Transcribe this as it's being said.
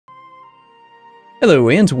Hello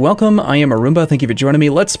and welcome, I am Arumba, thank you for joining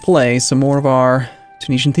me. Let's play some more of our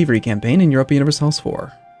Tunisian Thievery campaign in Europa Universalis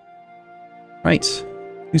IV. Right,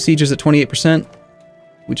 2 sieges at 28%.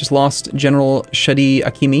 We just lost General Shadi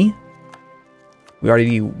Akimi. We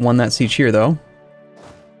already won that siege here though.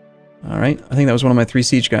 Alright, I think that was one of my 3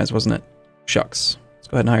 siege guys, wasn't it? Shucks. Let's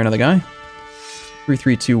go ahead and hire another guy.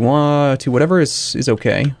 3-3-2-1, to whatever is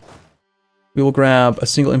okay. We will grab a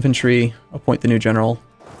single infantry, appoint the new general.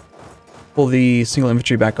 Pull the single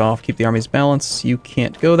infantry back off, keep the army's balance. You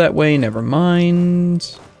can't go that way, never mind.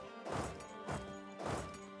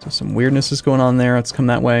 So some weirdness is going on there, let's come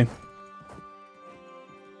that way.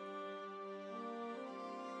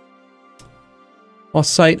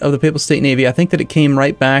 Lost sight of the Papal State Navy. I think that it came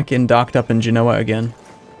right back and docked up in Genoa again.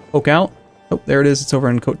 Poke out. Oh, there it is, it's over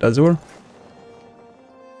in Côte d'Azur.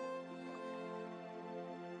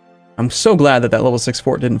 I'm so glad that that level 6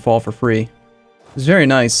 fort didn't fall for free. It was very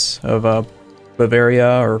nice of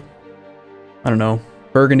Bavaria, or I don't know,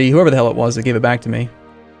 Burgundy, whoever the hell it was that gave it back to me.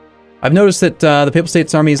 I've noticed that the Papal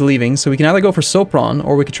States army is leaving, so we can either go for Sopron,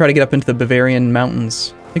 or we could try to get up into the Bavarian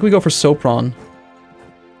mountains. I think we go for Sopron.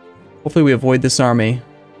 Hopefully we avoid this army.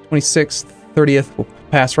 26th, 30th, we'll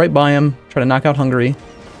pass right by him, try to knock out Hungary.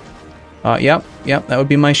 Yep, that would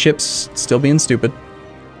be my ships still being stupid.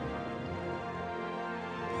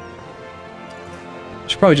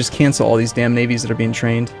 Should probably just cancel all these damn navies that are being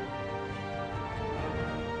trained.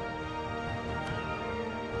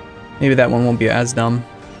 Maybe that one won't be as dumb.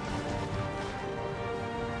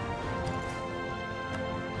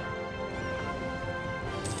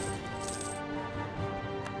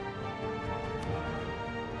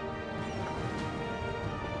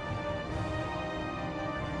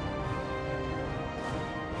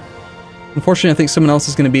 Unfortunately, I think someone else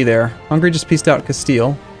is going to be there. Hungary just pieced out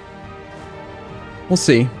Castile. We'll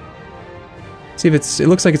see. See if it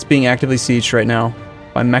looks like it's being actively sieged right now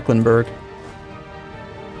by Mecklenburg.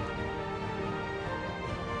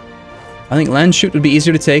 I think Landshut would be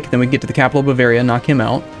easier to take, then we get to the capital of Bavaria, knock him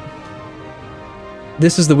out.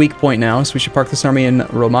 This is the weak point now, so we should park this army in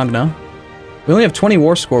Romagna. We only have 20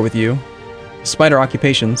 war score with you, despite our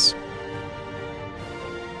occupations.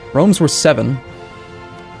 Rome's worth 7.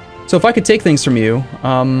 So if I could take things from you,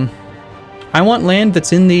 I want land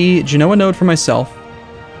that's in the Genoa node for myself,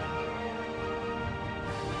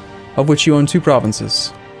 of which you own 2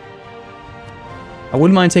 provinces. I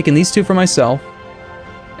wouldn't mind taking these 2 for myself,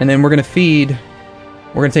 and then we're going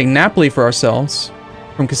to take Napoli for ourselves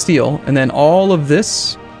from Castile, and then all of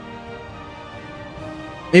this,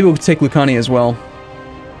 maybe we'll take Lucania as well.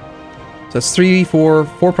 So that's 4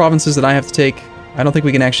 provinces that I have to take. I don't think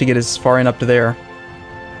we can actually get as far in up to there.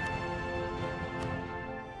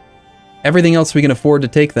 Everything else we can afford to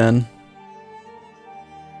take then.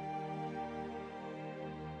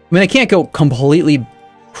 I mean, I can't go completely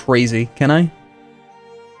crazy, can I? I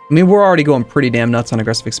mean, we're already going pretty damn nuts on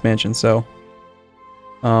aggressive expansion, so...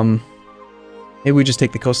 maybe we just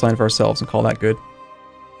take the coastline for ourselves and call that good.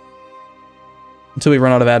 Until we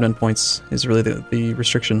run out of admin points is really the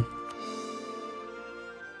restriction.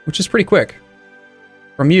 Which is pretty quick.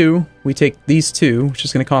 From you, we take these 2, which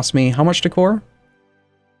is going to cost me how much to core?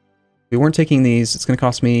 If we weren't taking these, it's going to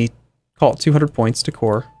cost me, call it 200 points to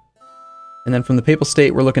core. And then from the Papal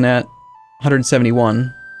State, we're looking at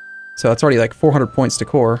 171. So that's already like 400 points to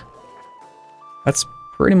core. That's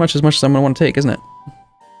pretty much as I'm going to want to take, isn't it?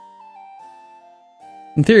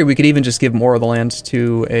 In theory, we could even just give more of the land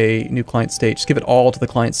to a new client state. Just give it all to the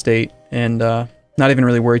client state and not even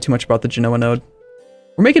really worry too much about the Genoa node.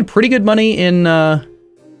 We're making pretty good money in...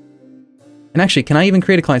 And actually, can I even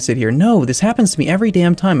create a client state here? No, this happens to me every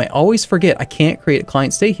damn time. I always forget I can't create a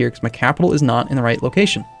client state here because my capital is not in the right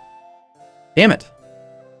location. Damn it.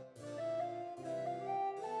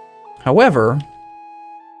 However,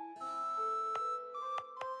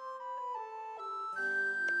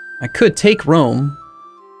 I could take Rome,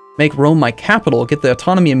 make Rome my capital, get the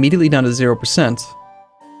autonomy immediately down to 0%.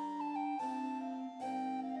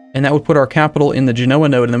 And that would put our capital in the Genoa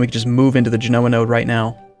node, and then we could just move into the Genoa node right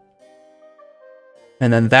now.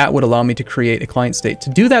 And then that would allow me to create a client state. To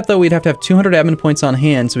do that, though, we'd have to have 200 admin points on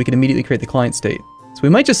hand so we could immediately create the client state. So we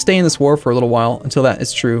might just stay in this war for a little while until that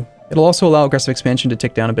is true. It'll also allow aggressive expansion to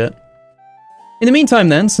tick down a bit. In the meantime,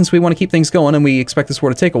 then, since we want to keep things going and we expect this war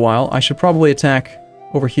to take a while, I should probably attack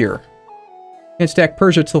over here. Can't attack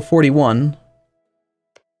Persia till 41.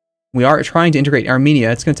 We are trying to integrate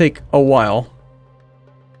Armenia. It's going to take a while.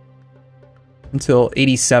 Until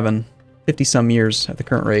 87. 50-some years at the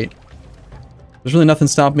current rate. There's really nothing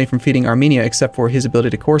stopping me from feeding Armenia except for his ability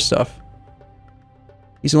to core stuff.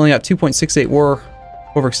 He's only got 2.68 war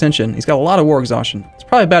overextension. He's got a lot of war exhaustion. It's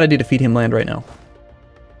probably a bad idea to feed him land right now.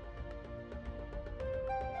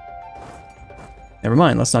 Never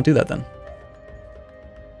mind, let's not do that then.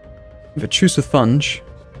 We have a truce with Funge.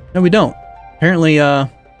 No, we don't. Apparently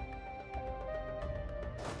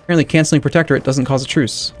canceling Protectorate doesn't cause a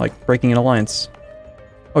truce, like breaking an alliance.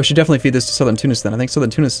 Oh, we should definitely feed this to Southern Tunis then. I think Southern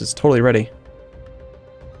Tunis is totally ready.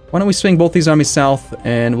 Why don't we swing both these armies south,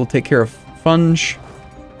 and we'll take care of Funge,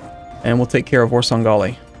 and we'll take care of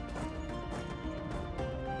Orsangali.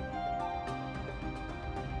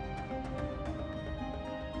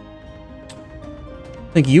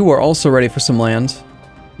 I think you are also ready for some land.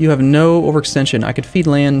 You have no overextension. I could feed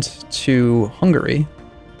land to Hungary,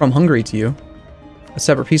 from Hungary to you. A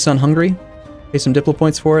separate piece on Hungary. Pay some Diplo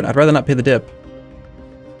points for it. I'd rather not pay the dip.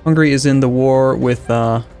 Hungary is in the war with,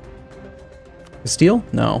 Castile?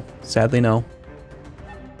 No. Sadly, no.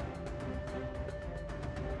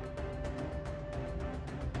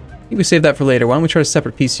 I think we save that for later. Why don't we try to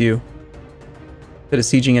separate piece you? Instead of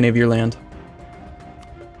sieging any of your land.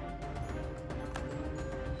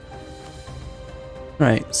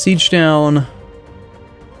 Alright, siege down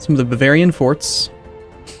some of the Bavarian forts.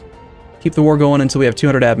 Keep the war going until we have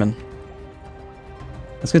 200 admin.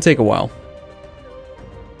 That's gonna take a while.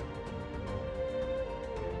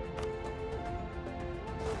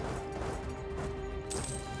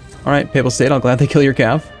 Alright, Papal State, I'll gladly kill your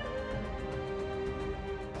cav.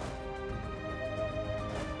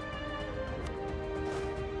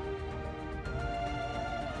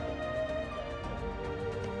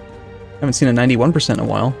 Haven't seen a 91% in a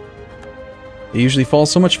while. It usually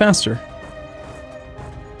falls so much faster.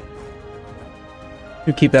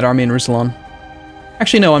 You keep that army in Ruslan.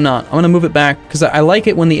 Actually, no, I'm not. I'm gonna move it back, because I like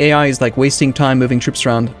it when the AI is like wasting time moving troops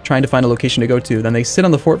around, trying to find a location to go to. Then they sit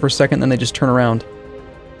on the fort for a second, then they just turn around.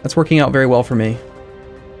 That's working out very well for me.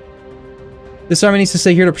 This army needs to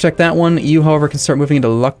stay here to protect that one. You, however, can start moving into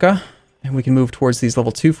Lucca, and we can move towards these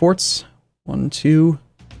level 2 forts. 1, 2...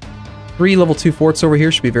 3 level 2 forts over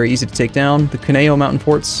here should be very easy to take down. The Cuneo mountain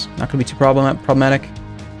forts, not going to be too problematic.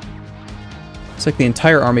 Looks like the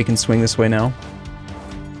entire army can swing this way now.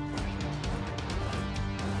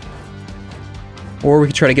 Or we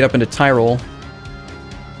could try to get up into Tyrol.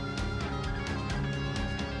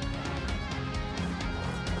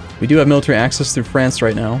 We do have military access through France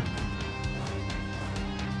right now.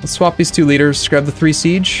 Let's swap these two leaders, grab the 3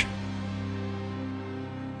 siege.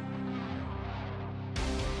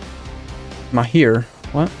 Mahir.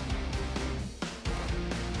 What?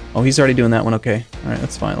 Oh, he's already doing that one. Okay. Alright,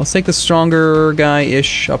 that's fine. Let's take the stronger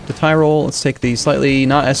guy-ish up to Tyrol. Let's take the slightly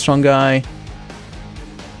not as strong guy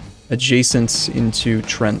adjacent into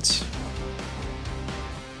Trent.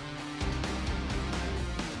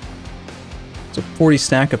 So 40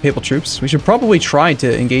 stack of Papal troops. We should probably try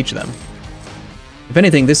to engage them. If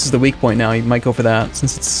anything, this is the weak point now. You might go for that,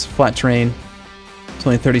 since it's flat terrain. It's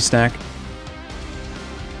only 30 stack.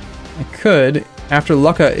 I could, after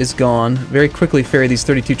Lucca is gone, very quickly ferry these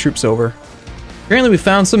 32 troops over. Apparently we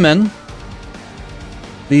found some men.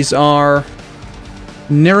 These are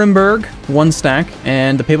Nuremberg, 1 stack,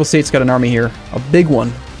 and the Papal State's got an army here. A big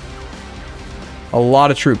one. A lot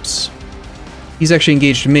of troops. He's actually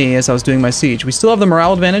engaged me as I was doing my siege. We still have the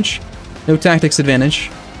morale advantage, no tactics advantage,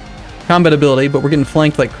 combat ability, but we're getting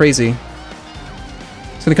flanked like crazy.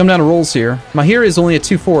 It's gonna come down to rolls here. Mahir is only a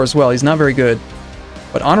 2-4 as well, he's not very good.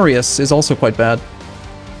 But Honorius is also quite bad.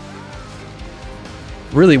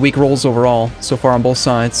 Really weak rolls overall, so far on both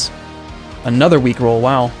sides. Another weak roll,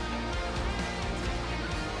 wow.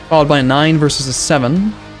 Followed by a 9 versus a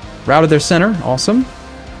 7. Routed their center, awesome.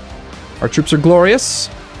 Our troops are glorious.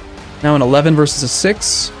 Now an 11 versus a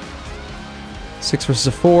 6. 6 versus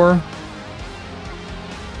a 4.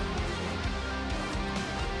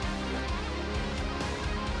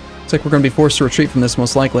 Looks like we're going to be forced to retreat from this,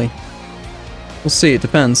 most likely. We'll see, it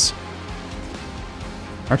depends.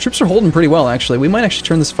 Our troops are holding pretty well, actually. We might actually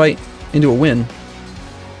turn this fight into a win.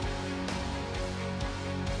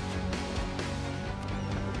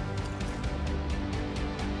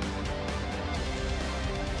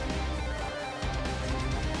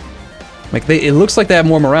 Like it looks like they have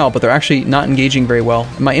more morale, but they're actually not engaging very well.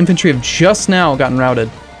 And my infantry have just now gotten routed.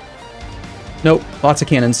 Nope, lots of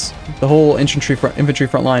cannons. The whole infantry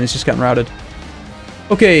front line has just gotten routed.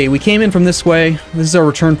 Okay, we came in from this way. This is our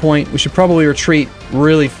return point. We should probably retreat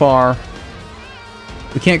really far.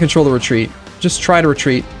 We can't control the retreat. Just try to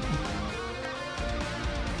retreat.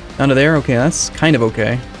 Down to there? Okay, that's kind of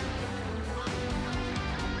okay.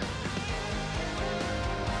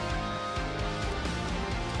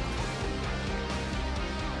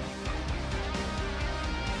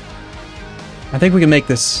 I think we can make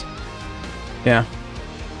this. Yeah.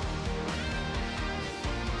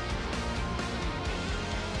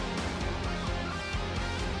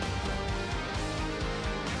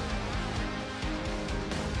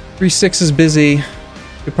 3-6 is busy.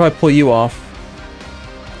 Could probably pull you off.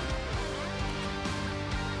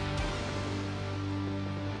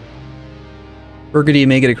 Burgundy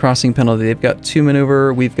may get a crossing penalty. They've got 2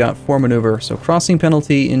 maneuver, we've got 4 maneuver. So crossing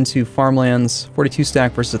penalty into farmlands, 42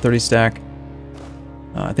 stack versus a 30 stack.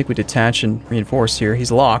 I think we detach and reinforce here.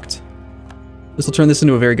 He's locked. This will turn this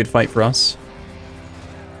into a very good fight for us.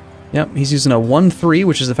 Yep, he's using a 1-3,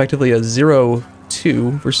 which is effectively a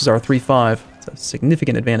 0-2 versus our 3-5. It's a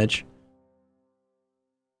significant advantage.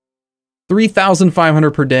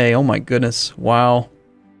 3,500 per day. Oh my goodness. Wow.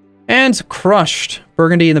 And crushed.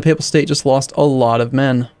 Burgundy and the Papal State just lost a lot of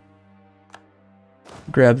men.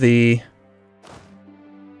 Grab the...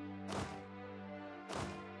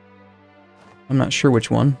 I'm not sure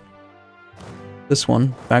which one. This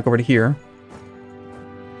one. Back over to here.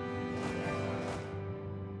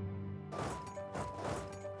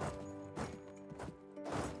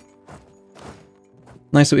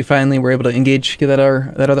 Nice that we finally were able to engage, get that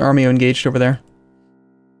other army engaged over there.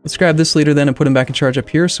 Let's grab this leader then and put him back in charge up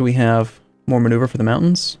here so we have more maneuver for the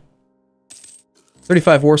mountains.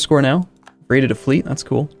 35 war score now. Rated a fleet, that's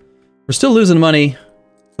cool. We're still losing money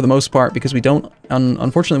for the most part because we don't,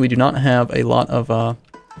 unfortunately we do not have a lot of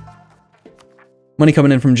money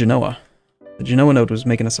coming in from Genoa. The Genoa node was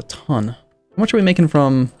making us a ton. How much are we making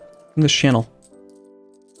from English Channel?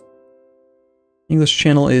 English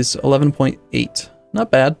Channel is 11.8. Not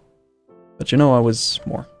bad, but Genoa was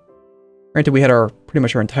more. Granted, we had pretty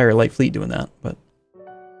much our entire light fleet doing that, but...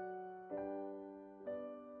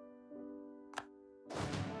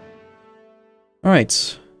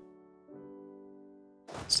 Alright.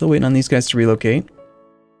 Still waiting on these guys to relocate.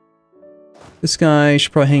 This guy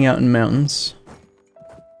should probably hang out in mountains.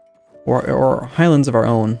 Or highlands of our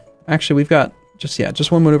own. Actually, we've got just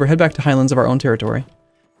one maneuver. Head back to highlands of our own territory.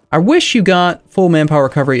 I wish you got full manpower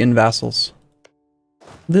recovery in vassals.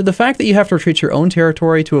 The fact that you have to retreat your own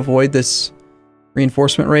territory to avoid this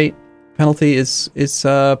reinforcement rate penalty is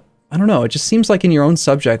I don't know, it just seems like in your own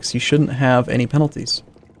subjects you shouldn't have any penalties.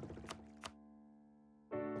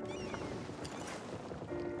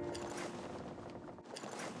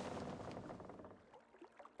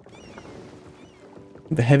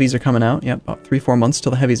 The heavies are coming out. Yep, about 3-4 months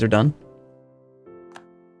till the heavies are done.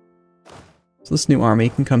 So this new army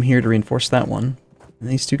can come here to reinforce that one. And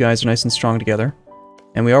these two guys are nice and strong together.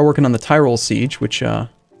 And we are working on the Tyrol siege, which is going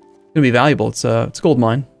to be valuable. It's a gold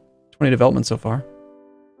mine. 20 development so far.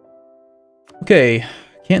 Okay,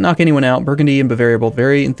 can't knock anyone out. Burgundy and Bavaria both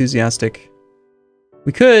very enthusiastic.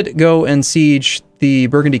 We could go and siege the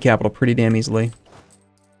Burgundy capital pretty damn easily.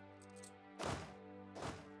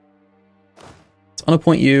 Let's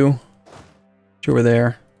unappoint you. Get you over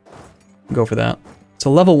there. Go for that. It's a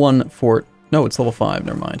level 1 fort. No, it's level 5.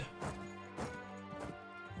 Never mind.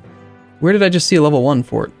 Where did I just see a level 1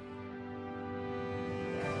 fort?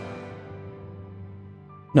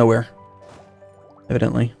 Nowhere.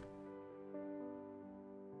 Evidently.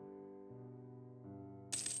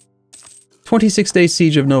 26-day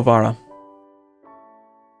siege of Novara.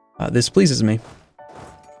 This pleases me.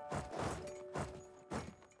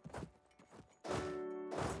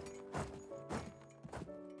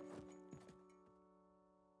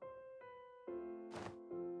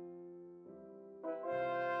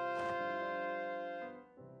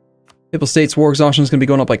 Papal State's war exhaustion is going to be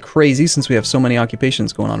going up like crazy since we have so many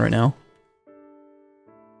occupations going on right now.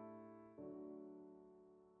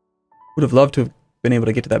 Would have loved to have been able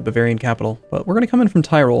to get to that Bavarian capital, but we're going to come in from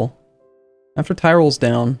Tyrol. After Tyrol's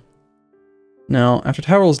down... No, after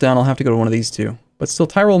Tyrol's down, I'll have to go to one of these two. But still,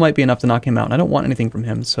 Tyrol might be enough to knock him out, and I don't want anything from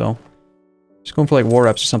him, so... Just going for like war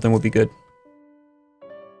reps or something would be good.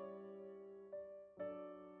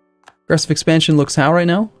 Aggressive expansion looks how right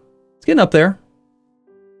now? It's getting up there.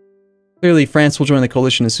 Clearly, France will join the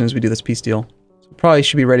coalition as soon as we do this peace deal. So we probably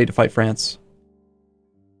should be ready to fight France.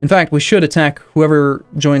 In fact, we should attack whoever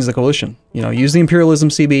joins the coalition. You know, use the Imperialism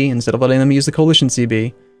CB instead of letting them use the Coalition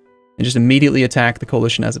CB, and just immediately attack the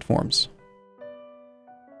coalition as it forms.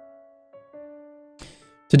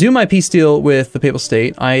 To do my peace deal with the Papal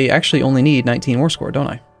State, I actually only need 19 war score, don't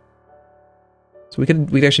I? So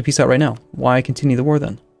we'd actually peace out right now. Why continue the war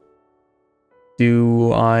then?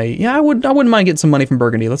 Do I... Yeah, I wouldn't mind getting some money from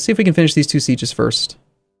Burgundy. Let's see if we can finish these two sieges first.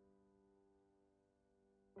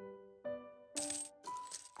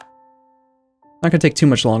 Not gonna take too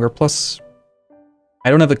much longer. Plus, I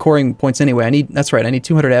don't have the coring points anyway. That's right, I need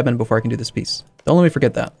 200 admin before I can do this piece. Don't let me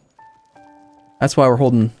forget that. That's why we're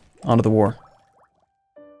holding onto the war.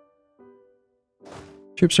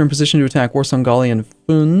 Troops are in position to attack Warsaw, Gali, and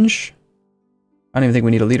Funj. I don't even think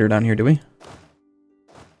we need a leader down here, do we?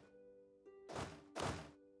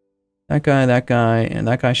 That guy, and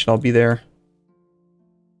that guy should all be there.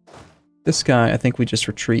 This guy, I think we just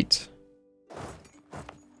retreat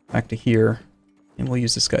back to here, and we'll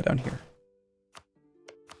use this guy down here.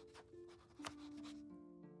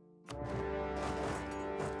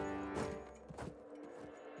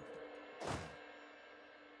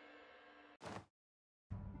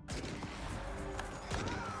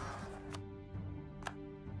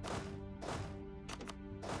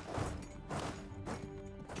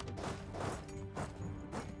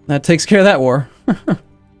 That takes care of that war.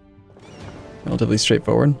 Relatively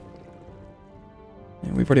straightforward.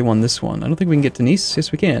 And we've already won this one. I don't think we can get to Nice.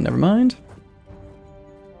 Yes, we can. Never mind.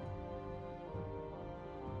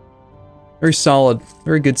 Very solid.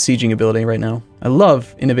 Very good sieging ability right now. I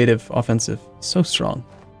love innovative offensive. So strong.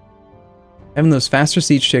 Having those faster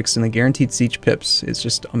siege ticks and the guaranteed siege pips is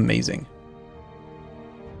just amazing.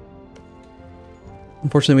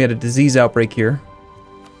 Unfortunately, we had a disease outbreak here.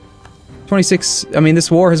 26, I mean, this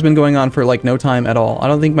war has been going on for like no time at all. I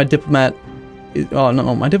don't think my diplomat is, oh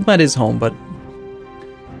no, my diplomat is home, but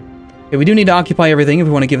yeah, we do need to occupy everything if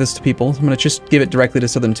we want to give this to people. I'm going to just give it directly to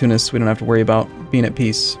southern Tunis so we don't have to worry about being at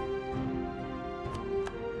peace.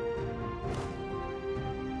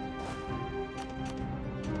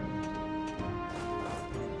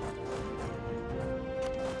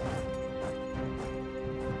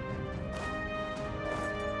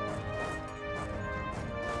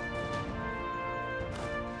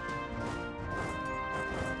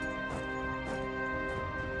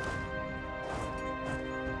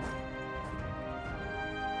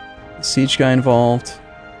 Siege guy involved.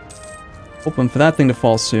 Hoping for that thing to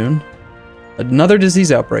fall soon. Another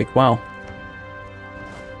disease outbreak, wow.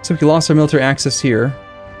 So we lost our military access here.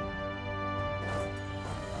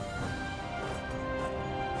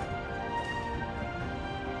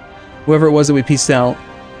 Whoever it was that we pieced out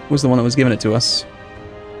was the one that was giving it to us.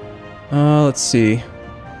 Let's see.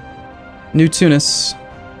 New Tunis.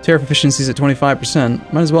 Tariff efficiency is at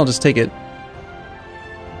 25%. Might as well just take it.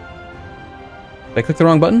 Did I click the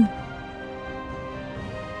wrong button?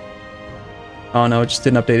 Oh no, it just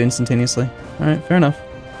didn't update instantaneously. Alright, fair enough.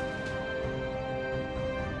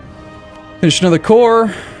 Finish another core.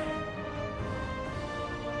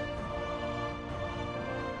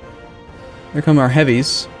 Here come our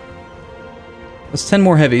heavies. That's 10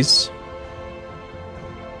 more heavies.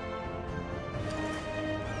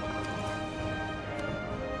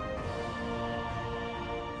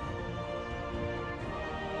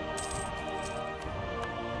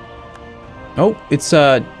 Oh, it's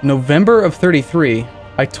November of 33.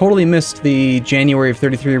 I totally missed the January of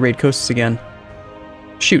 33 raid coasts again.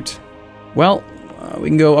 Shoot. Well, we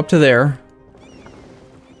can go up to there.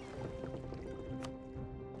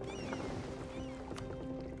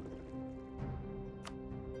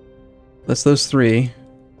 That's those three.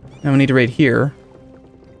 Now we need to raid here.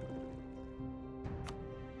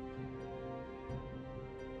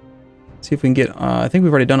 See if we can get... I think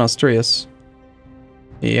we've already done Asturias.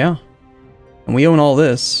 Yeah. And we own all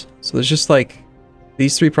this, so there's just like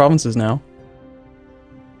these three provinces now.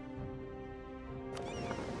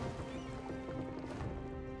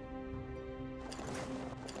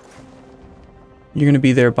 You're going to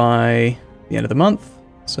be there by the end of the month,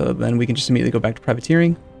 so then we can just immediately go back to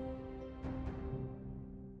privateering.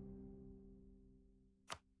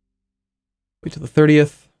 Wait till the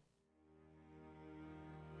 30th.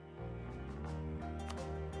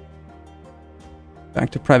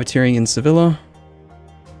 Back to privateering in Sevilla.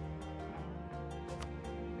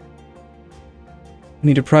 We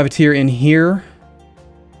need to privateer in here.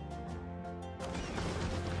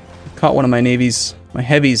 Caught one of my navies. My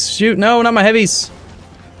heavies. Shoot, no, not my heavies!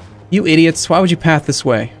 You idiots, why would you path this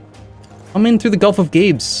way? I'm in through the Gulf of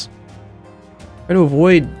Gabes. Try to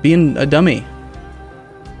avoid being a dummy.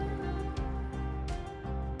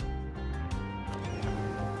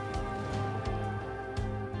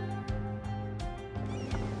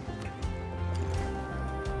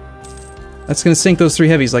 That's gonna sink those three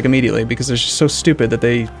heavies, like, immediately, because they're just so stupid that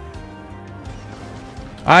they...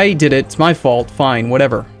 I did it, it's my fault, fine,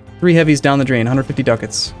 whatever. 3 heavies down the drain, 150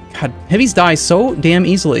 ducats. God, heavies die so damn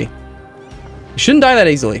easily. You shouldn't die that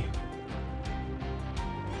easily.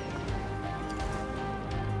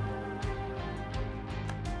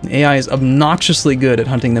 The AI is obnoxiously good at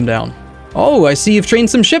hunting them down. Oh, I see you've trained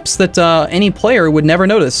some ships that any player would never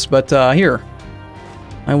notice, but here.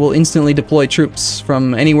 I will instantly deploy troops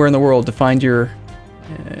from anywhere in the world to find your...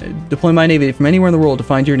 deploy my navy from anywhere in the world to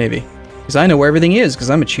find your navy. Because I know where everything is,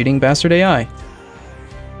 because I'm a cheating bastard AI.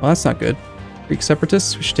 Well, that's not good. Greek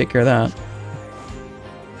separatists, we should take care of that.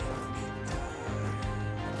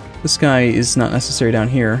 This guy is not necessary down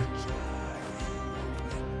here.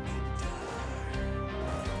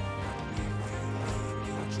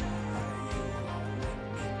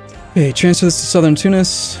 Okay, transfer this to southern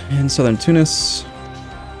Tunis and southern Tunis.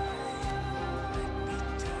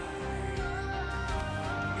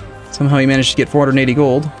 Somehow he managed to get 480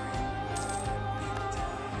 gold.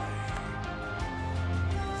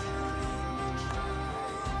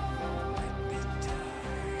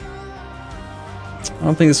 I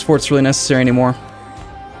don't think this fort's really necessary anymore,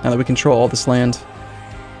 now that we control all this land.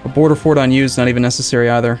 A border fort on you is not even necessary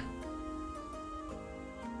either.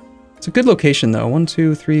 It's a good location though. 1,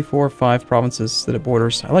 2, 3, 4, 5 provinces that it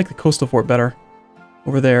borders. I like the coastal fort better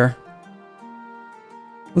over there.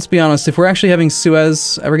 Let's be honest, if we're actually having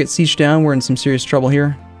Suez ever get sieged down, we're in some serious trouble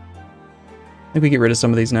here. I think we get rid of some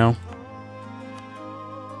of these now.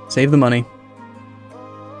 Save the money.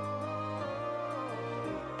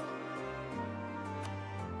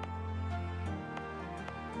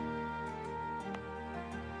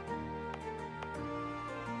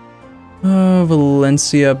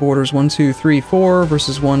 Valencia borders 1, 2, 3, 4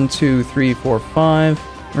 versus 1, 2, 3, 4, 5.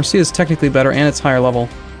 Murcia is technically better and it's higher level.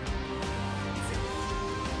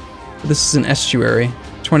 But this is an estuary.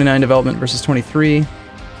 29 development versus 23.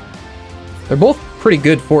 They're both pretty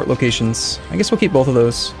good fort locations. I guess we'll keep both of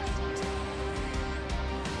those.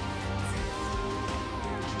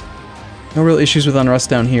 No real issues with unrest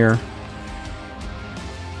down here.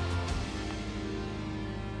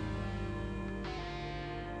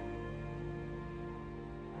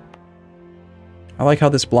 I like how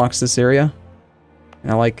this blocks this area,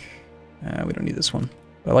 and I like, we don't need this one.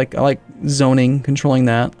 But I like zoning, controlling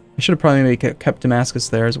that. I should have probably maybe kept Damascus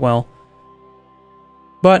there as well.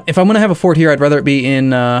 But if I'm going to have a fort here, I'd rather it be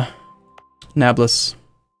in Nablus.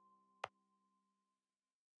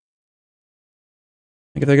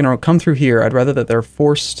 Like if they're going to come through here, I'd rather that they're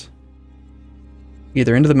forced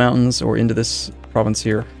either into the mountains or into this province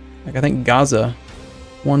here. Like I think Gaza,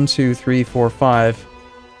 1, 2, 3, 4, 5.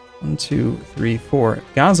 1, 2, 3, 4.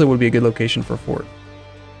 Gaza would be a good location for a fort.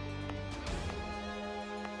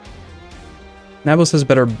 Nablus has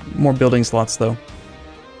better, more building slots though.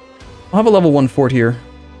 I'll have a level 1 fort here.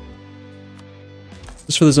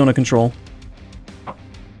 Just for the zone of control.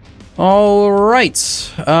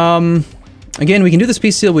 Alright. Again, we can do this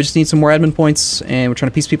peace deal, we just need some more admin points, and we're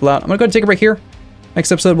trying to piece people out. I'm gonna go ahead and take a break here.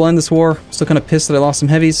 Next episode we'll end this war. Still kind of pissed that I lost some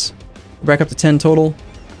heavies. We're back up to 10 total.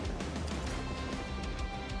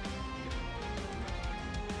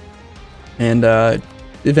 And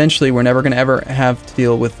eventually, we're never going to ever have to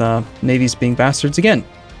deal with navies being bastards again.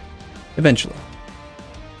 Eventually.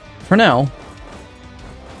 For now,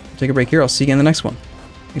 I'll take a break here. I'll see you again in the next one.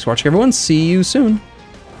 Thanks for watching, everyone. See you soon.